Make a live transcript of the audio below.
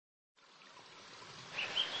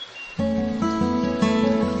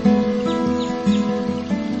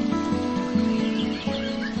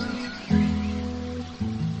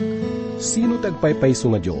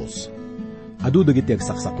tagpaypayso nga Diyos. Adu dagiti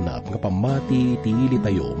agsaksaknap nga pamati tiili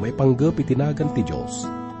tayo may panggap itinagan ti Diyos.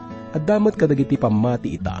 At damat kadagiti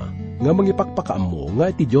pamati ita nga mangipakpakaam mo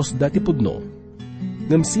nga iti Diyos dati pudno.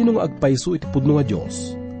 Ngam sino nga agpayso iti pudno nga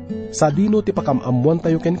Diyos? Sa dino ti pakamamuan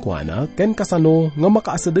tayo kenkwana ken kasano nga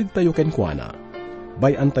makaasadag tayo kenkwana.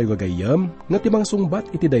 Bayan tayo gagayam nga timang sungbat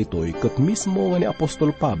iti daytoy ket mismo nga ni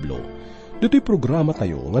Apostol Pablo. Dito'y programa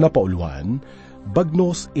tayo nga napauluan,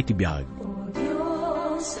 Bagnos iti Biag. O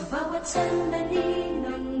Diyos, sa bawat sandali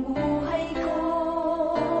ng buhay ko,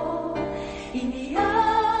 iniaalay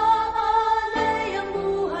ang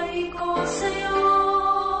buhay ko sa'yo.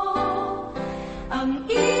 Ang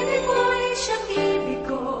ibig mo'y siyang ibig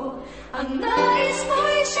ko, ang nais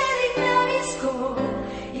mo'y siya rin nais ko.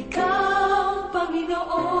 Ikaw,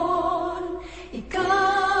 Panginoon,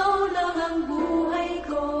 ikaw lang ang buhay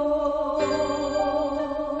ko.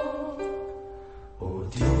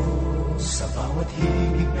 Sa bawat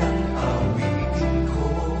himig ng awitin ko,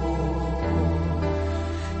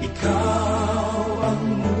 ikaw ang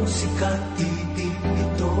musika titig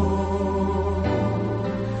nito.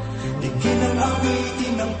 Digin ang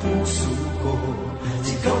awitin ng puso ko,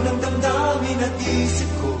 sigaw ng damdamin at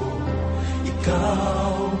isip ko.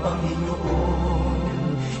 Ikaw, Panginoon,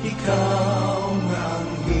 ikaw ang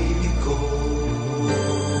hilig ko.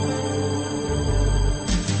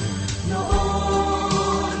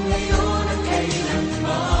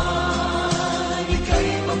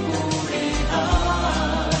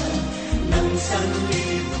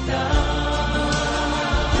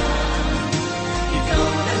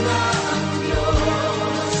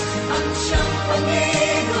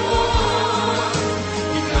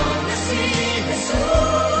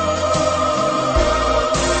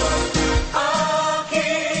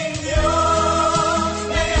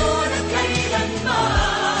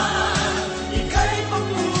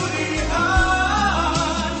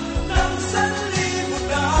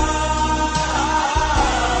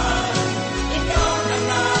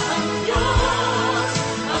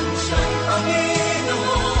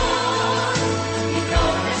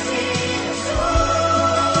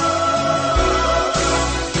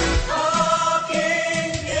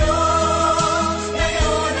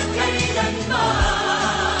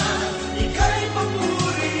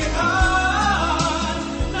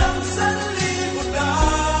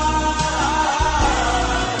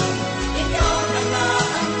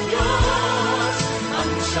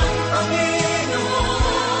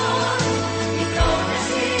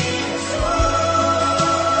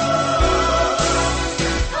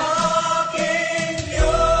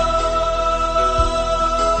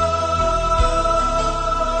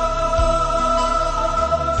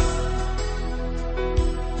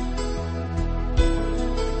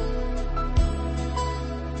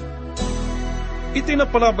 Iti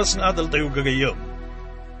napalabas nga adal tayo gagayam.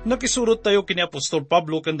 Nakisurot tayo kini Apostol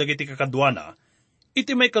Pablo kan dagiti kakadwana,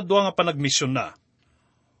 iti may kadwa nga panagmisyon na.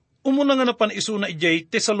 Umuna nga napaniso na ijay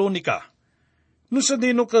Tesalonika. No sa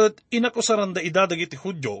dino kat inakusaranda idadag iti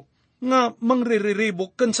Hudyo, nga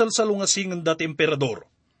mangririribok kan salsalo nga singan dati emperador.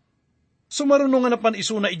 Sumaruno nga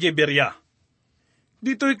napaniso na ijay Berea.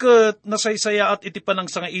 Dito'y kat nasaysaya at iti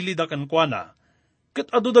panang sanga ilida kan kuana,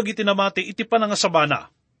 kat adudag iti namati iti panang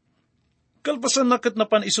sabana. Kalpasan na kat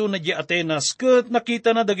napaniso na di Atenas, kat nakita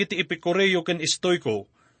na dagiti Epicoreo ken Stoico,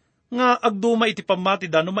 nga agduma iti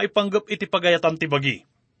pamatida no maipanggap iti pagayatan ti bagi.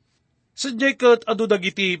 Sadyay kat adu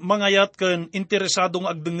dagiti mangayat ken interesadong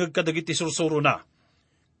agdengeg kadagiti sursuro na.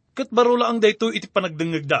 Kat barula ang dayto iti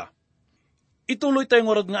panagdengeg da. Ituloy tayo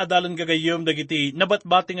ngorod nga adalan gagayom dagiti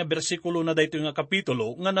nabatbati nga bersikulo na dayto nga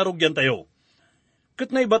kapitulo nga narugyan tayo. Kat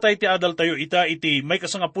naibatay ti adal tayo iti may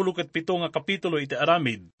kasangapulo ket pito nga kapitulo iti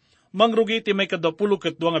aramid. Mangrugi iti may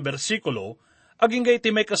 22 nga bersikulo, aging iti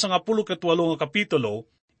may 18 nga kapitulo,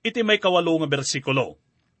 iti may 8 nga bersikulo.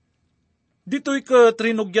 Dito'y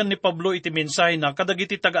katrinugyan ni Pablo iti mensahe na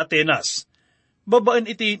kadagiti taga Atenas, babaan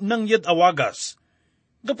iti nangyad awagas,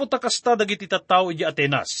 gaputakasta dagiti tattao iti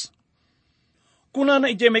Atenas. Kuna na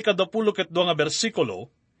iti may 22 nga bersikulo,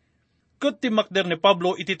 kat timakder ni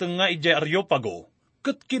Pablo iti nga iti Areopago,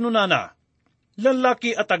 kat kinunana,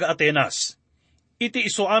 lalaki at taga Atenas, iti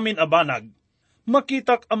iso amin abanag,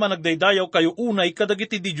 makitak ama nagdaydayaw kayo unay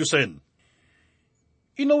kadagiti di Diyosen.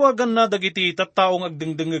 Inawagan na dagiti tattaong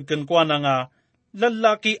agdengdengeg ken kuana nga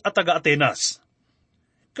lalaki at taga Atenas.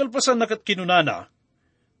 Kalpasan na kat kinunana,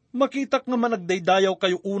 makitak nga managdaydayaw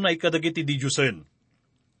kayo unay kadagiti di Diyosen.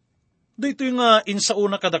 Dito'y nga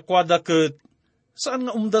insauna kadakwada ket saan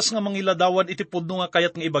nga umdas nga mangiladawan iti pudno nga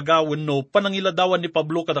kayat nga ibagawen no panangiladawan ni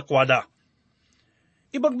Pablo kadakwada.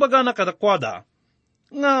 Ibagbaga na kadakwada,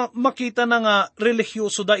 nga makita na nga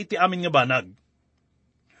religyoso da iti amin nga banag.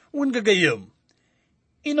 Un gagayem,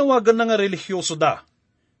 inawagan na nga religyoso da,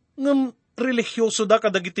 ngam religyoso da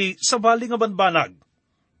kadagiti sabali nga banbanag.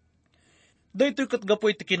 Daytoy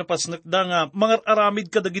katgapo iti kinapasnak da nga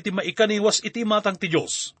mangar-aramid kadagiti maikaniwas iti matang ti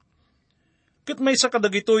Diyos. Kat may sa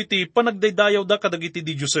kadagito iti panagdaydayaw da kadagiti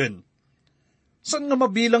di Diyosen. San nga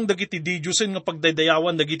mabilang dagiti di Diyosen nga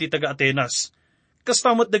pagdaydayawan dagiti taga Atenas?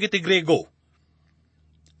 Kastamat dagiti Grego.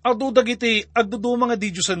 Adu dagiti agdudu mga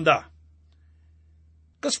di Diyosen da.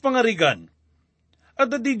 Kas pangarigan,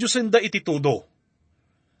 adda di Diyosen da iti tudo.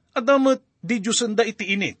 Adamat di Diyosen da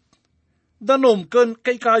iti init. Danom ken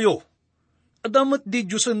kay kayo. Adamat di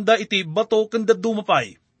Diyosen da iti bato ken da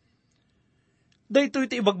dumapay. Dayto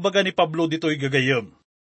iti ibagbaga ni Pablo dito'y gagayem.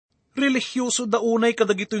 Religyoso da unay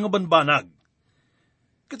kadagito'y nga banbanag.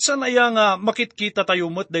 Kat saan aya nga makitkita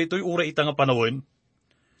tayo met dayto'y ura ita nga panawin?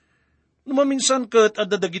 Numaminsan kat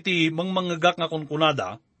adda dagiti mangmanggagak nga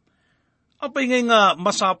kunkunada, apay ngay nga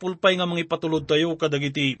masapul pay nga mangipatulod tayo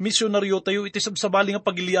kadagiti misyonaryo tayo iti sabsabali nga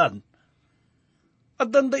pagilian.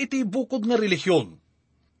 At danda iti bukod nga relihiyon.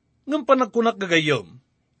 Ngam panagkunak gagayem,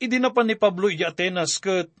 idinapan ni Pablo iti Atenas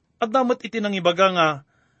kat at damat iti nangibaga nga,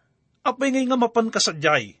 apay ngay nga mapan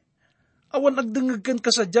kasadyay. Awan agdengagkan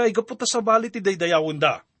kasadyay, kaputa sa bali ti daydayawon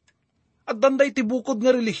da. At danda iti bukod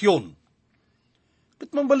nga relihiyon.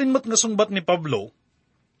 Kat mambalinmat nga sungbat ni Pablo,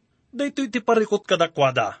 dayto iti parikot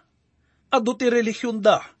kadakwada. Adu ti relihiyon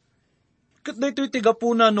da. Kat dayto iti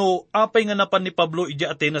gapuna no, apay nga napan ni Pablo iti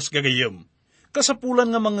Atenas gagayem.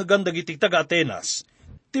 Kasapulan nga mga gandag iti taga Atenas,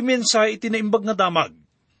 ti mensay iti naimbag nga damag.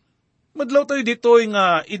 Madlaw tayo dito'y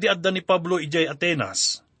nga idiadda ni Pablo ijay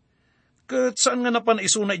Atenas. Kat saan nga napan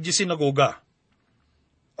isuna iji sinagoga?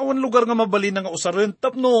 Awan lugar nga mabalin nga usaren,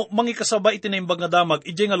 tapno mangikasaba iti naimbag nga damag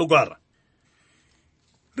ijay nga lugar.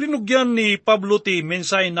 Rinugyan ni Pablo ti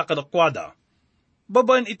mensay na kadakwada.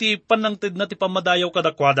 Babaen iti panangted na ti pamadayaw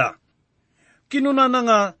kadakwada. Kinuna na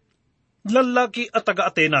nga lalaki at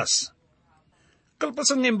taga Atenas.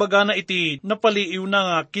 Kalpasan nga imbaga na iti napaliiw na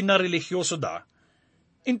nga kinarelihiyoso da,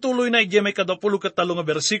 intuloy na iti may 23 nga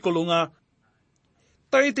bersikulo nga,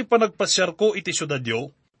 tayo iti panagpasyar ko iti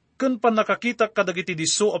syudadyo, ken panakakita kadagiti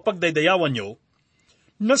diso a pagdaydayawan nyo,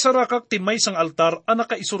 nasarakak ti maysang altar a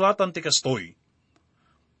nakaisuratan ti kastoy.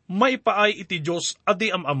 Maipaay iti Diyos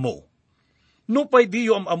adi amamo. Nupay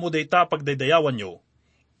diyo amamo dayta pagdaydayawan nyo,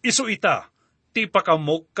 isu ita, ti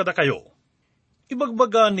pakamok kada kayo.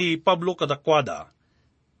 Ibagbaga ni Pablo kadakwada,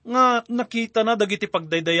 nga nakita na dagiti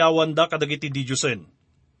pagdaydayawan da kadagiti di Diyosen.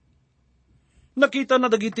 Nakita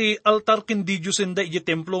na dagiti altar ken di Diyosen da iti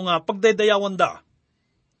templo nga pagdaydayawan da.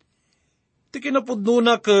 Ti kinapudno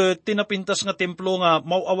na ket tinapintas nga templo nga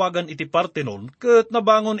mauawagan iti Parthenon ket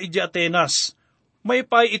nabangon iti Atenas.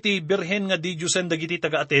 Maipay iti birhen nga di Diyosen dagiti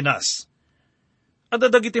taga Atenas.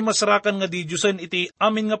 Adda dagiti masarakan nga di Diyosen iti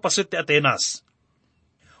amin nga paset ti Atenas.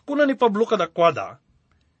 Kuna ni Pablo kadakwada,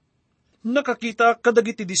 nakakita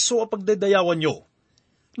kadagiti diso a pagdaydayawan nyo.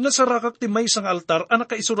 Nasarakak ti maysang altar a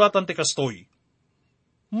nakaisuratan ti kastoy.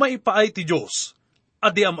 Maipaay ti Diyos,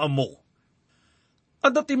 adi amamo.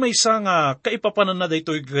 Adda ti maysa nga kaipapanan na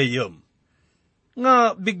daytoy gayem.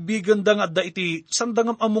 Nga bigbigan da nga adda iti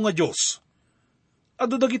sandangam amo nga Diyos.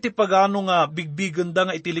 Adu dagiti pagano nga bigbigan da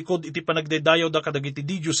nga iti likod iti panagdaydayaw da kadagiti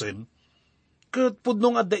di Diyosen, ket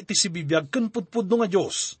pudno nga adda iti sibibiyag ken pudpudno nga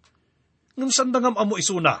Diyos. Ngem sandangam amo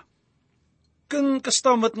isuna. Ken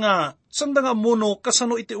kastamet nga sandangam muno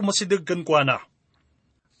kasano iti umasideg ken kuana.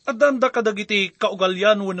 Adanda kadagiti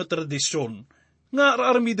kaugalyan wenno tradisyon nga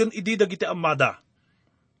ararmiden idi dagiti amada.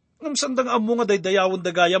 Ngem sandangam amo nga daydayawon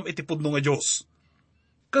dagayam iti pudno nga Diyos.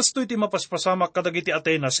 Kasto iti mapaspasamak kadagiti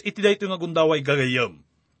Atenas iti daytoy nga gundaway gagayem.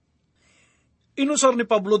 Inusar ni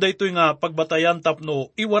Pablo daytoy nga pagbatayan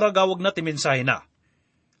tapno iwaragawag na ti mensahe na.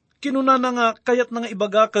 Kinuna na nga kayat na nga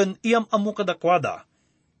ibagaken iyam amo kadakwada,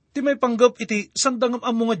 ti may panggap iti sandangam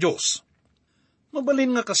amo nga Diyos.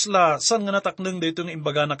 Mabalin nga kasla san nga natakneng daytoy nga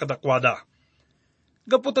imbaga na kadakwada.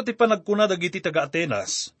 Gapot ti panagkuna dagiti taga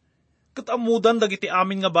Atenas, ket amudan dagiti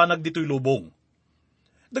amin nga banag ditoy lubong.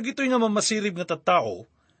 Dagitoy nga mamasirib nga tattao,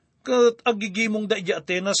 ket agigimong da iti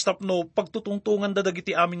Atenas tapno pagtutungtungan da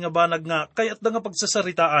dagiti amin nga banag nga kayat da nga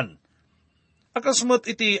pagsasaritaan. Akasmat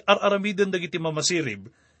iti araramiden dagiti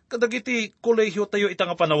mamasirib, kadagiti kolehyo tayo ita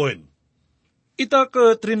nga panawin. Ita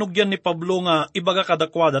ket trinugyan ni Pablo nga ibaga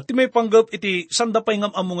kadakwada ti may panggap iti sandapay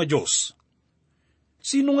ngam amo nga Diyos.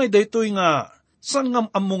 Sino nga daytoy nga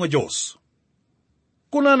sangam amo nga Diyos?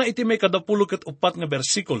 Kuna na iti may 24 nga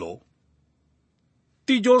bersikulo,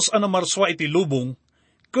 ti Diyos anamarswa iti lubong,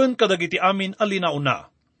 ken kadagiti amin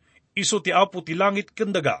alinauna, iso ti apo ti langit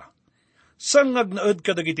ken daga, Sangag naed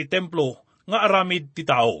kadagiti templo nga aramid ti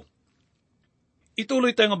tao.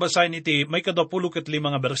 Ituloy tayo nga basahin iti may 25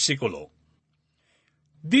 nga bersikulo.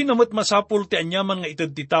 Di namat masapul ti anyaman nga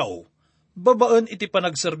ited ti tao, babaan iti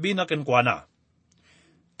panagserbi na kenkwana.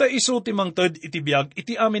 Ta iso ti mangted iti biag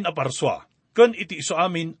iti amin aparswa, ken iti iso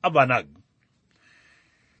amin abanag.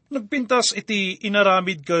 Nagpintas iti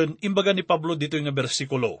inaramid ken imbaga ni Pablo dito nga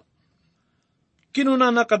bersikulo.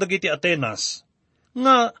 Kinunana kadagiti Atenas,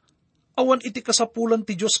 nga awan iti kasapulan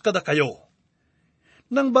ti Diyos kada kayo.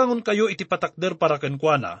 Nang bangon kayo iti patakder para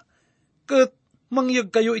kenkwana, ket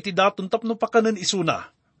mangyag kayo iti daton tapno pakanen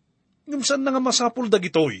isuna. Ngumsan na nga masapul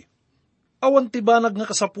dagitoy. Awan ti banag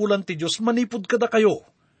nga kasapulan ti Diyos manipod kada kayo.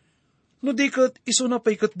 No di ket isuna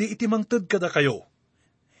pay ket di iti mangted kada kayo.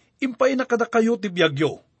 Impay na kada kayo ti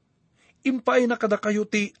biyagyo. Impay na kada kayo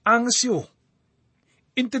ti angasyo.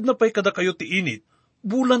 Intid na pay kada kayo ti init,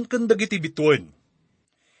 bulan ken dagiti bituen.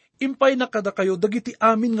 Impay na kada kayo dagiti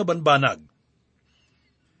amin nga banbanag.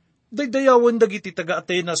 Daydayawan dagiti taga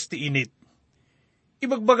Atenas ti init.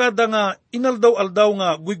 Ibagbagada nga inaldaw-aldaw nga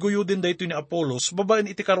guyguyo din dayto ni Apolos babaen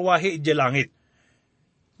iti karwahe iti langit.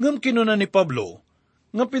 Ngem kinuna ni Pablo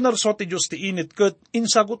nga pinarso ti Dios ti init ket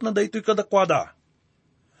insagot na daytoy kadakwada.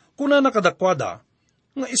 Kuna na kadakwada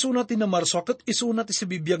nga isuna ti namarso ket isuna ti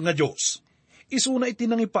sibibiyag nga Dios. Isuna iti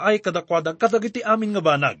nangipaay kadakwada kadagiti amin nga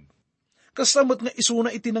banag. Kasamot nga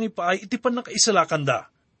isuna iti nangipaay iti panakaisalakan.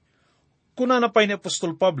 Kuna na pay ni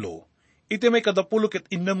Apostol Pablo, iti may 26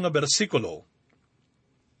 nga bersikulo,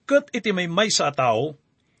 ket iti may sa tao,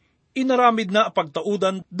 inaramid na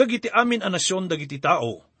apagtaudan dagiti amin a nasyon dagiti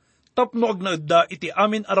tao, tapno agnaedda iti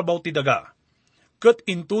amin arabaw ti daga, ket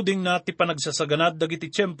intuding na ti panagsasaganad dagiti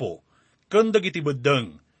tiyempo, ken dagiti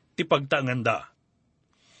beddeng ti pagtaanganda.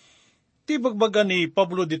 Ti bagbaga ni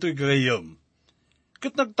Pablo dito'y gayam,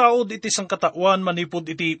 ket nagtaod iti sangkatawan manipod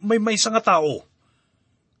iti may nga tao,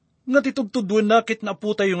 nga titugtudwen na kit na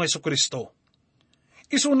po tayo ng Jesu-Kristo.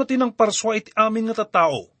 Iso natin ang parswa iti amin nga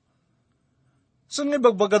tattao. San nga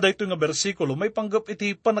ibagbaga dayto nga bersikulo, may panggap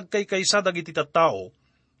iti panagkaykaysa dagiti tattao,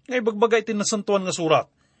 nga ibagbaga iti nasantuan nga surat.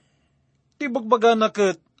 Ti bagbaga na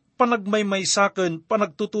ket panagmaymaysaken,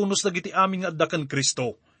 panagtutunos dagiti amin nga addaken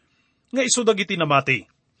Kristo, nga iso dagiti namati.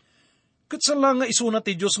 Ket saan lang nga iso na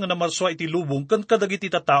ti Diyos nga namarswa iti lubong ken kadagiti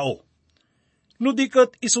tattao. No di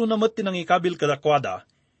ket iso namat tinangikabil kadakwada,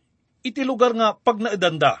 iti lugar nga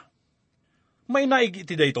pagnaedanda. May naig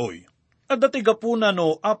iti daytoy. At dati gapuna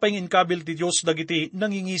no apay inkabil ti Diyos dagiti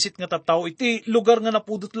nangingisit nga tattao iti lugar nga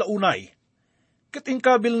napudot launay. Ket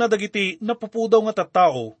inkabil na dagiti napupudaw nga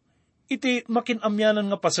tattao iti makinamyanan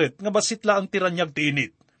nga paset nga basitla ang tiranyag ti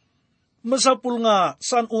init. Masapul nga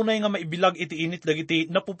saan unay nga maibilag iti init dagiti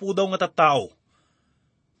napupudaw nga tattao.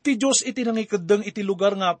 Ti Diyos iti nangikeddeng iti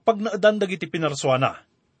lugar nga pagnaedan dagiti pinarswana.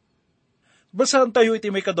 Basahan tayo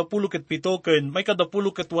iti may 27 ken may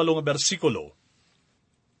 28 nga bersikulo.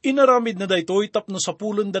 Inaramid na daytoy tapno sa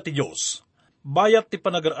pulon da ti Diyos. Bayat ti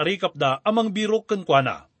panagararikap da amang biro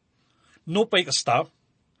kenkwana. No pay kasta,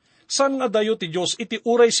 saan nga dayo ti Diyos iti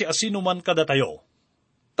uray si asinuman kada tayo.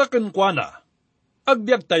 Takenkwana,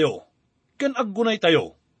 agbiag tayo, ken aggunay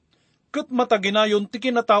tayo, ket mataginayon ti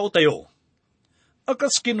kinatao tayo.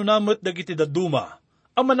 Akas kinunamet dagiti daduma,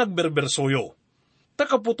 ama nagberbersoyo.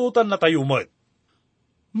 Takapututan na tayo met.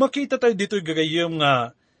 Makita tayo dito'y gagayem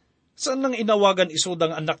nga saan nang inawagan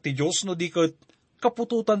isudang anak ti Diyos no di ket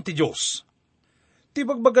kapututan ti Diyos. Ti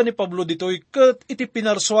bagbaga ni Pablo dito'y ket iti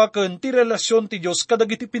pinarswaken ti relasyon ti Diyos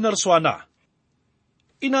kadagiti pinarswana.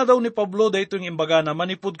 Inadaw ni Pablo daytoy imbaga na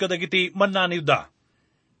manipod kadagiti mannaniw da.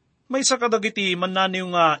 May sa kadagiti mannaniw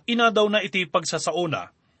nga inadaw na iti pagsasaona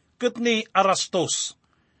ket ni Arastos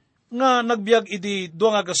nga nagbiag idi 2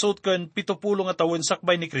 nga gasot ken 70 nga tawen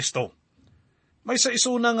sakbay ni Kristo. May sa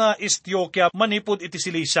isuna nga Istiokia manipod iti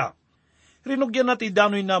Cilicia. Rinugyan na ti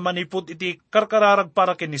danoy na manipod iti karkararag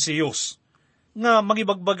para ken ni Siyos, nga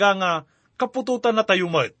magibagbaga nga kapututan na tayo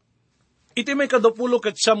met. Iti may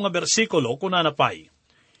 29 nga bersikulo kunana pay.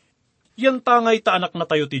 Yan tangay ta anak na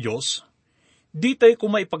tayo ti Diyos. Di tayo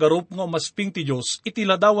kumaipagarup nga umasping ti Diyos iti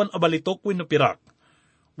ladawan abalitok wenno pirak.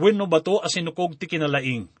 Wenno bato asinukog ti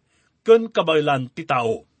kinalaing. Ken kabailan ti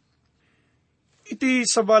tao. Iti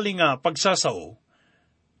sabali nga pagsasao,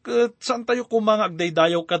 ket saan tayo kumanga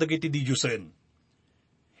agdaydayaw kadagiti di Diyosen.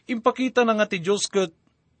 Impakita na nga ti Diyos ket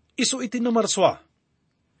isu iti namarswa.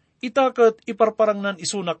 Ita ket iparparangnan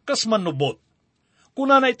isunak kas manubot.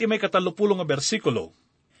 Kunana iti may 30 nga bersikulo.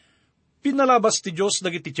 Pinalabas ti Diyos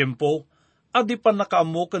dagiti tiyempo, adi pan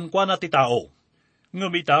nakaammo kenkwana ti tao.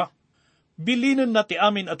 Ngumita, bilinen na ti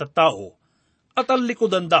amin at tao, at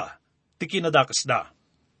alikodan da, ti kinadakas da.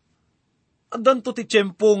 Adan to ti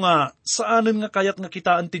tiyempo nga saanen nga kayat nga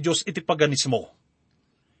kitaan ti Diyos iti paganismo.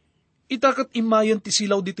 Itakat imayan ti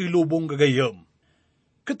silaw dito'y lubong gagayam.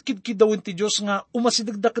 Katkidkidawin ti Diyos nga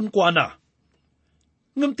umasidagdakan ko ana.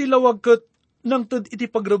 Ngam ti lawag kat nang tad iti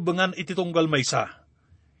pagrabangan iti tunggal maysa.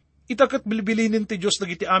 Itakat bilbilinin ti Diyos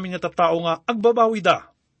dagiti amin nga tattao nga agbabawi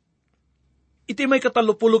da. Iti may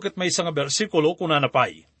katalupulok at may nga bersikulo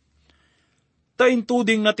kunanapay.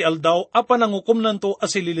 Taintuding nga ti aldaw apa nangukom nanto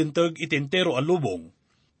asililintag iti entero alubong,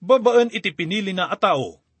 babaan iti pinili na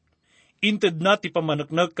atao. Inted na ti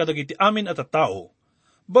pamanaknag kadagiti amin at atao,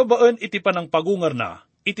 babaan iti panang pagungar na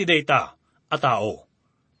iti dayta atao.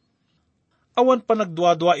 Awan pa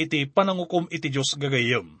nagduadwa iti panangukom iti Diyos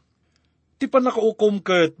gagayem. Ti panakaukom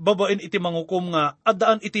ket babaan iti mangukom nga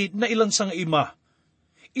adaan iti nailansang ima.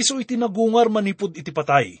 Isu iti nagungar manipod iti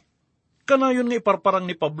patay. Kanayon nga iparparang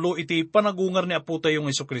ni Pablo iti panagungar ni Apo tayong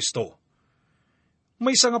Jesu-Kristo.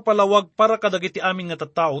 May nga palawag para kadagiti amin nga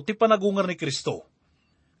tattao ti panagungar ni Kristo.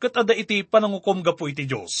 Ket ada iti panangukom gapo iti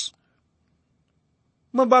Diyos.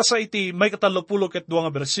 Mabasa iti may 32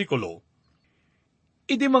 nga bersikulo.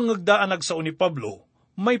 Idi mangagdaan agsa ni Pablo,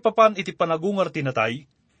 may papan iti panagungar tinatay,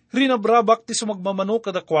 rinabrabak ti sumagmamano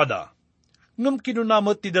kadakwada, ngam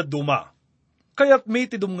kinunamot ti dadduma. Kaya't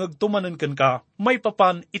may ti dumngag tumanan ka, may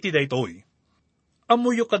papan iti daytoy.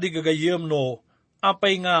 Amuyo kadigagayem no,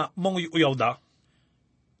 apay nga manguyaw da.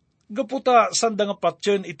 Gaputa sanda nga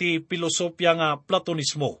patyen iti filosofya nga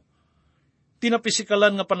platonismo.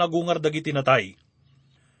 Tinapisikalan nga panagungar dagiti natay.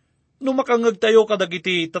 No makangag tayo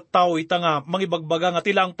kadagiti tattao ita nga mangibagbaga nga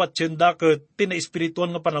tila ang patyen da ket tina-espirituan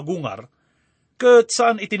nga panagungar, ket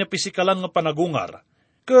saan itinapisikalan nga panagungar,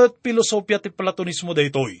 ket filosofya ti platonismo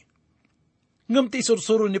daytoy. Ngam ti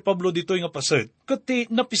isursuro ni Pablo dito'y nga paset, ket ti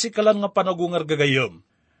napisikalan nga panagungar gagayem.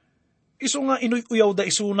 Isu nga inuyaw da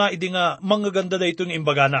isuna idi nga manggaganda da ito nga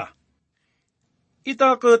imbagana.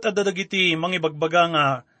 Ita ket adadagiti mangibagbaga nga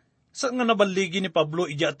sa nga nabaligi ni Pablo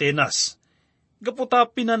iti Atenas. Gaputa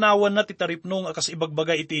pinanawan na ti taripno nga kas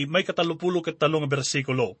ibagbaga iti may 33 nga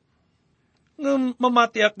bersikulo. Ngam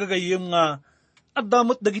mamatiak gagayem nga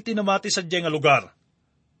addamot dagiti namati sa nga lugar.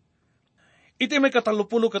 Iti may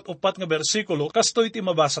 34 nga bersikulo, kasto iti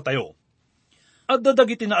mabasa tayo. At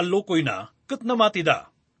dadagiti na alukoy na, kat namati da.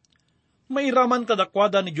 Mairaman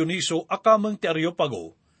kadakwada ni Dioniso akamang ti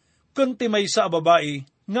Areopago, kanti may sa babae,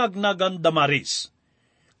 ngagnagan Damaris.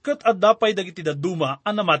 Kat addapay dagiti daduma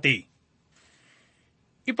anamati.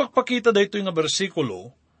 Ipakpakita da ito nga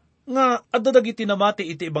bersikulo, nga addadagiti namati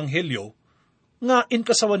iti ebanghelyo, nga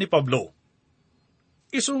inkasawa ni Pablo.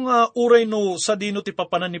 Isu nga uray no sa dino ti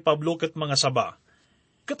papanan ni Pablo ket mga saba.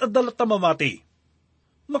 Ket addalat ta mamati.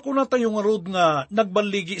 Makuna tayo nga rod nga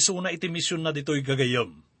nagbaligi isu na iti misyon na dito'y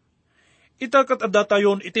gagayem. Ita ket adda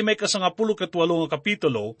tayon iti may 18 nga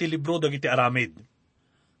kapitulo ti libro dagiti Aramid.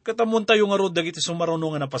 Katamon tayo nga rod dagiti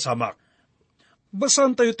sumaruno nga napasamak.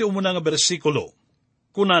 Basan tayo ti umuna nga bersikulo.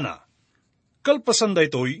 Kunana, kalpasan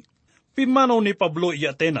daytoy, pimanaw ni Pablo i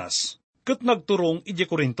Atenas, ket nagturong iti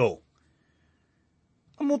Corinto.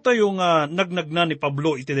 Amo tayo nga nagnagna ni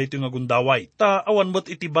Pablo iti dayto nga gundaway, ta awan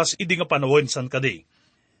mo't iti bas idi nga panawon san kadi.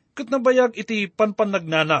 Ket nabayag iti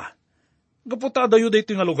panpannagnana, gaputa dayo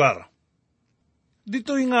dayto nga lugar.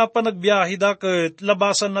 Dito'y nga panagbiyahe da ket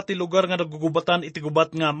labasan na ti lugar nga nagugubatan iti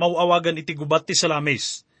gubat nga mauawagan iti gubat ti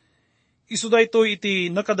Salamis. Isu daytoy iti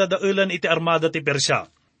nakadadaelan iti armada ti Persya.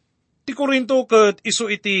 Ti Corinto ket isu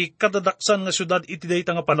iti kadadaksan nga syudad iti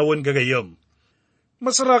dayta nga panawon gagayem.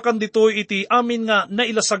 Masarakan dito iti amin nga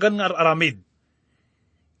nailasagan nga aramid.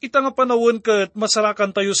 Ita nga panawon ket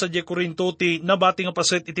masarakan tayo sa Corinto ti nabati nga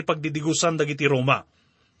paset iti pagdidigusan dagiti Roma.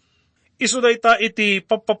 Isu dayta iti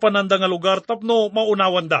papapananda nga lugar tapno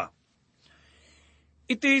maunawan da.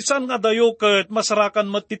 Iti san nga dayo ket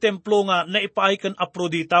masarakan met ti templo nga naipaay ken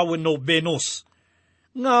Aphrodita wenno Venus.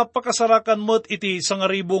 Nga pakasarakan met iti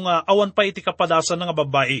 1,000 nga awan pa iti kapadasan nga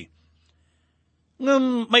babae.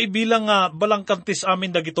 Ngam maibilang nga balangkantis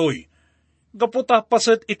amin dagitoy. Gaputa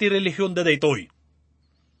paset iti relihiyon da daytoy.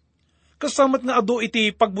 Kasamat nga adu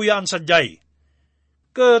iti pagbuyaan sa jay.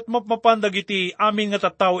 Ket mapapandag iti amin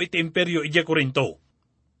nga tattao iti imperyo iti Corinto.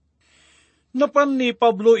 Napan ni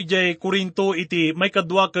Pablo iti Corinto iti may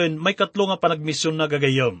kadwaken may 3 nga panagmisyon na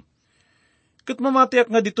gagayem. Ket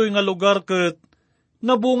mamatiak nga ditoy nga lugar ket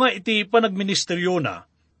nabunga iti panagministeryo na.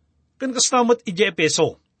 Ken kastamat iti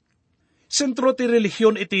Efeso. Sentro ti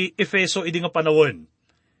relihiyon iti Efeso idi nga panawon.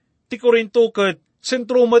 Ti Corinto ket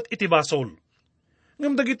sentro met iti basol.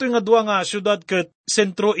 Ngem dagitoy nga dua nga syudad ket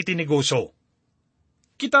sentro iti negosyo.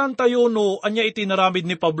 Kitaan tayo no anya iti naramid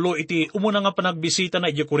ni Pablo iti umuna nga panagbisita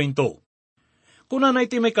na iti Corinto. Kuna na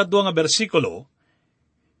iti may 2 nga bersikulo,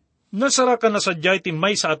 Nasarakan na sadyay ti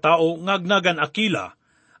may sa tao nga agnagan Aquila,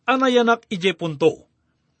 anayanak ije punto.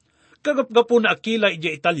 Kagapgapo na Aquila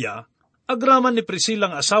ije Italia, agraman ni Priscilla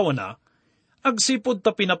nga asawa na, agsipod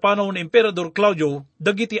ta pinapanaw ni Emperador Claudio,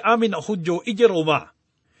 dagiti amin a Hudyo ije Roma.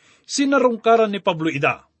 Sinarungkaran ni Pablo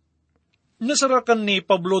ida. Nasarakan ni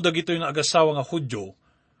Pablo dagito yung agasawa nga Hudyo,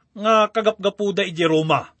 nga kagapgapo da ije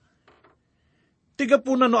Roma. Tiga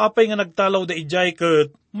po na no apay nga nagtalaw da ijay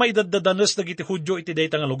ket maidadadanas dagiti Hudyo iti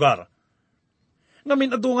dayta nga lugar.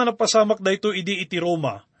 Ngamin adu nga napasamak dayto idi iti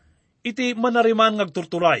Roma, iti manariman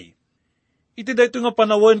ngagturturay. Iti dayto nga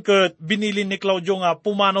panawen ket binilin ni Claudio nga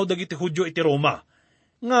pumanaw dagiti Hudyo iti Roma,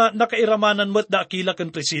 nga nakairamanan met da Aquila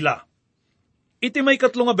ken Priscilla. Iti may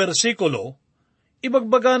 3 nga bersikulo,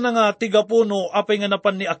 ibagbaga na nga tiga po no apay nga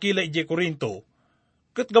napan ni Aquila iti Corinto,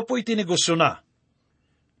 ket gapo iti negosyo na.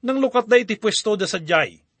 Nang lukat da iti pwesto da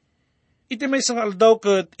sadyay. Iti may sang aldaw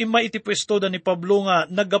ket ima iti pwesto da ni Pablo nga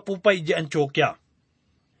naggapupay iti Antioquia.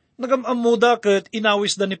 Nagamamuda ket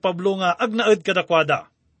inawis da ni Pablo nga agnaed kadakwada.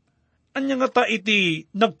 Anya nga ta iti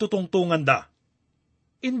nagtutungtungan da.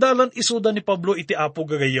 Indalan isuda ni Pablo iti Apo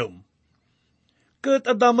gagayom. Ket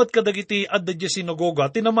adamat kadagiti adda iti sinagoga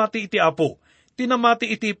tinamati iti Apo, tinamati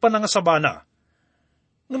iti panangasabana.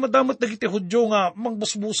 Nga madamat dagiti Hudyo nga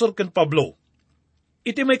mangbusbusor ken Pablo.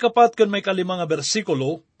 Iti may 4 ken may 5 nga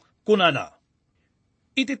bersikulo, kunana.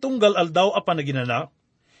 Iti tunggal aldaw a panaginana,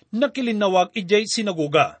 nakilinawag ijay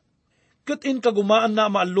sinagoga. Ket in kagumaan na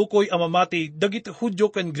maalukoy amamati dagiti Hudyo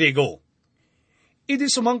ken Grego. Idi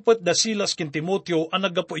sumangpet da Silas ken Timoteo a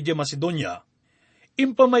naggapo ijay Macedonia,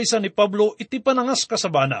 impamaysa ni Pablo iti panangas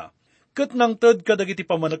kasabana, ket nangted kadagiti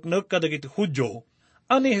pamaneknek kadagiti Hudyo,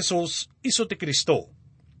 ani Jesus isu ti Kristo.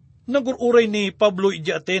 Nagururay ni Pablo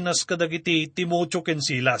iti Atenas kadagiti Timoteo ken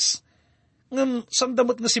Silas. Ngem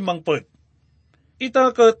sandamet nga si mangpet.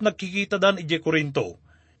 Ita ket nagkikita dan iti Corinto.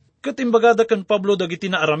 Ket imbagada ken Pablo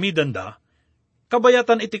dagiti naaramidan da,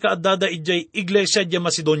 kabayatan iti kaaddada iti Iglesia di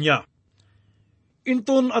Macedonia.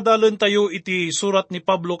 Inton adalan tayo iti surat ni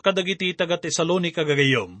Pablo kadagiti taga Tesalonica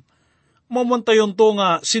gagayom. Mamantayon to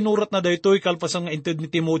nga sinurat na daytoy kalpasan nga inted ni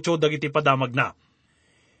Timoteo dagiti padamag na.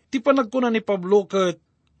 Ti panagkuna ni Pablo ket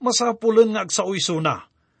masapulen nga agsaoy suna.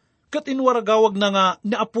 Ket inwaragawag na nga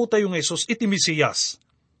naapu tayo ng Jesus iti Mesiyas.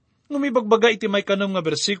 Ngumibagbaga iti may 6 nga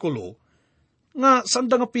bersikulo, nga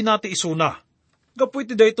sanda nga pinati isuna. Gapu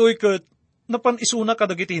iti daytoy ket napan isuna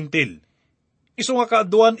kadagiti hintil. Isu nga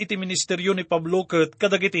kaaduan iti ministeryo ni Pablo ket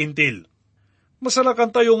kadagiti hintil. Masalakan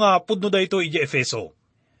tayo nga pudno daytoy iti Efeso.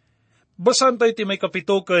 Basan tayo iti may 7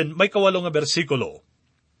 ken may 8 nga bersikulo.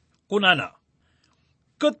 Kunana,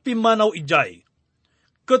 ket pimanaw ijay,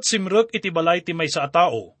 ket simrek iti balay ti maysa a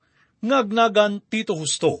tao, ngagnagan Tito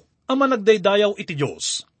Justo, ama nagdaydayaw iti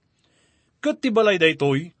Dios. Ket ti balay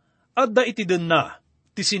daytoy, adda iti denna,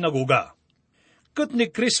 ti sinagoga. Ket ni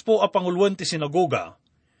Crispo a panguluan ti sinagoga,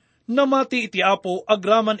 namati iti Apo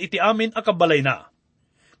agraman iti amin a kabalay na.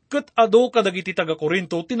 Ket ado kadagiti taga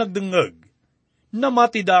Corinto tinagdengeg,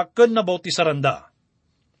 namati da ken nabautisaran da.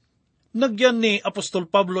 Nagyan ni Apostol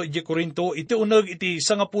Pablo iti Corinto iti uneg iti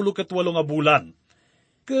 18 nga bulan,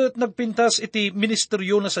 ket nagpintas iti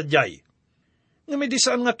ministeryo na sadyay. Nga may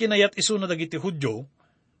disaan nga kinayat isuna dagiti Hudyo,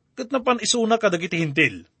 ket napan isuna kadagiti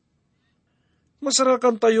hintil.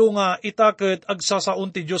 Masarakan tayo nga itaket agsasaon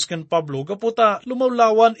ti Diyos ken Pablo kaputa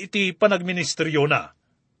lumawlawan iti panagministeryo na.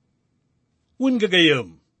 Wen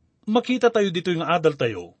gagayem, makita tayo dito yung adal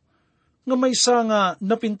tayo, nga may nga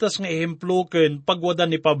napintas nga ehemplo ken pagwadan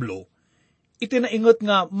ni Pablo, iti naingot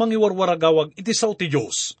nga mangiwarwaragawag iti sao ti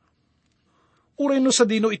Diyos. Uray no sa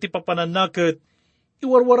dino iti papananaket,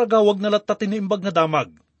 iwarwaragawag na latta tinimbag nga damag.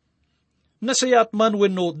 Nasaya at man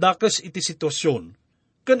wenno dakes iti sitwasyon,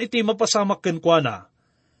 kan iti mapasamak ken kuana,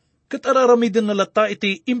 ket araramiden na latta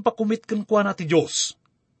iti impakumit ken kuana ti Diyos.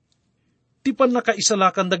 Tipan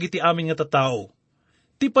nakaisalakan dagiti amin nga tattao,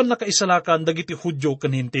 tipan nakaisalakan dagiti Hudyo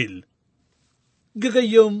ken hintil.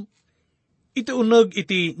 Gagayom, iti uneg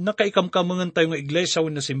iti nakaikamkamangan tayo nga iglesia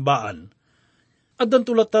wenno simbaan, addan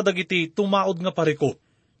tulat ta dagiti tumaod nga parikot,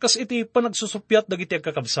 kas iti panagsusupyat dagiti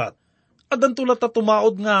agkakabsat. Addan tulat ta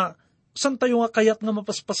tumaod nga, san tayo nga kayat nga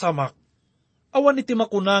mapaspasamak. Awan iti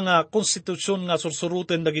makuna nga konstitusyon nga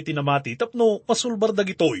sursuruten dagiti namati, tapno masulbar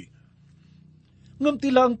dagitoy. Ngam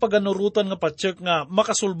tila ang paganurutan nga patsek nga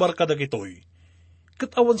makasulbar ka dagitoy.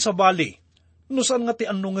 Ket awan sa bali, no saan nga ti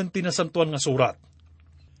annungan tinasantuan nga surat.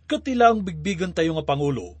 Ket tila ang bigbigan tayo nga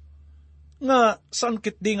pangulo, nga saan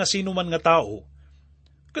kitdi nga sino man nga tao,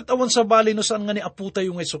 ket awan sa bali no saan nga ni apu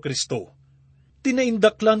tayo nga Jesucristo,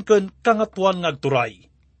 tinaindaklan ken kangatuan nga agturay.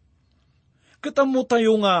 Ket ammo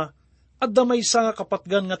tayo nga, adda maysa nga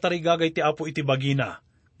kapatgan nga tarigagay ti Apo iti bagina,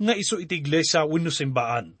 nga iso iti iglesia wenno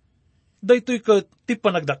simbaan. Daytoy ket ti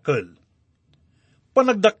panagdakkel.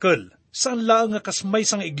 Panagdakkel, saan laang nga kasmay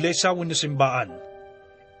sang iglesia wenno simbaan.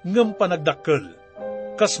 Ngem panagdakkel,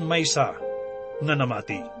 kasmay sa nga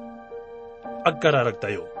namati. Agkararag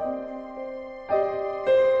tayo.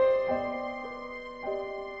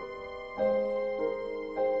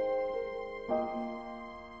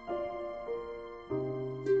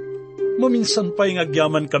 Maminsan pa'y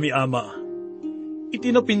ngagyaman kami, Ama.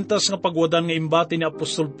 Itinapintas nga pagwadan nga imbati ni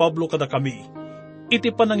Apostol Pablo kada kami.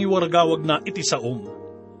 Iti panangiwargawag na iti saom.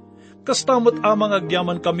 Kastamot Ama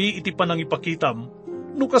ngagyaman kami iti panangipakitam,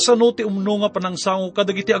 no kasano ti umno nga panangsango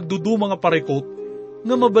kadagiti agduduma nga parekot,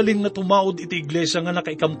 nga mabalin nga tumaod iti iglesia nga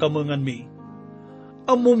nakaikamkamangan mi.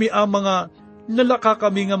 Ammo mi Ama nga nalaka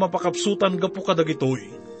kami nga mapakapsutan gapu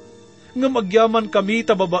kadagitoy. Nga magyaman kami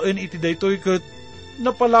tababaen iti daytoy ket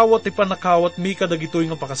napalawat ti panakawat mi kadagitoy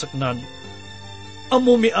nga pakasaknan.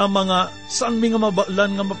 Amo mi Ama nga saan mi nga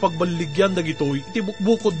mabalan nga mapagbaligyan dagitoy iti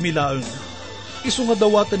bukbukod mi laeng. Isu nga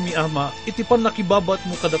dawatan mi Ama iti panakibabat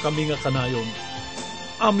mo kada kami nga kanayon.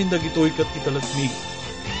 Amin dagitoy ket italat mi.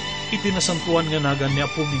 Iti nasantuan nga nagan ni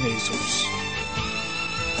Apo mi nga Hesus.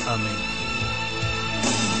 Amen.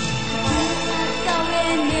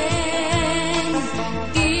 Tawenen,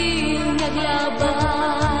 di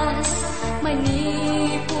naglabas,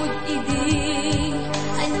 manipod idi,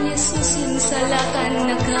 an Yesusin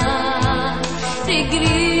salakan naka,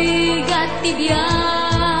 rigrigat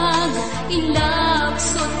tibiyag,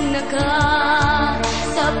 ilapsot naka,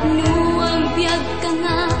 tapno ang biyag ka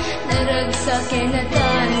nga, naragsaken na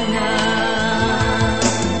tanan.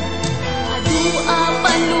 Adua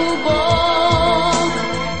panubog,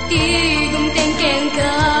 tigumtengken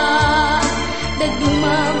ka,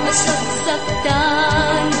 dagduma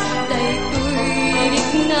masaksaktan, daytoy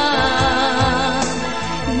na.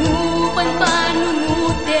 Ngupan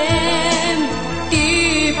panunutem, di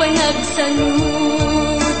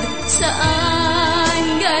panagsanud, saan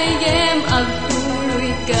gayem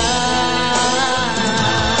agtuloy ka.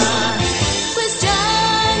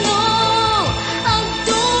 Kristiyano,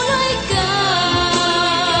 agtuloy ka,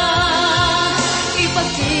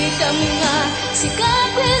 ipakita mo nga si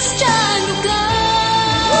ka-Kristiyano ka.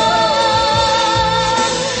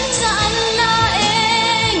 Saan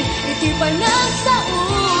laeng iti panagsao,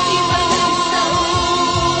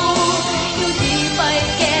 yung di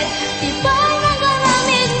paiket, di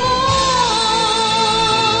panagaramid mo.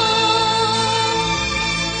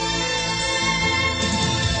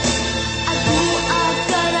 Ako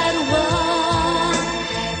agkararwa,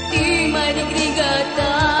 di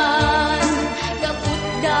manigrigatan, kaput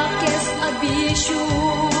dakes abisyo,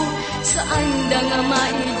 saan da nga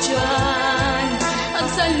maidyan,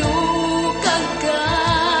 agsalukag ka,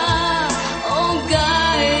 o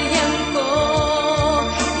gayang ko,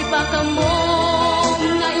 ipakamo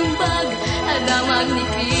nga imbag, adamag ni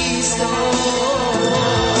Kristo.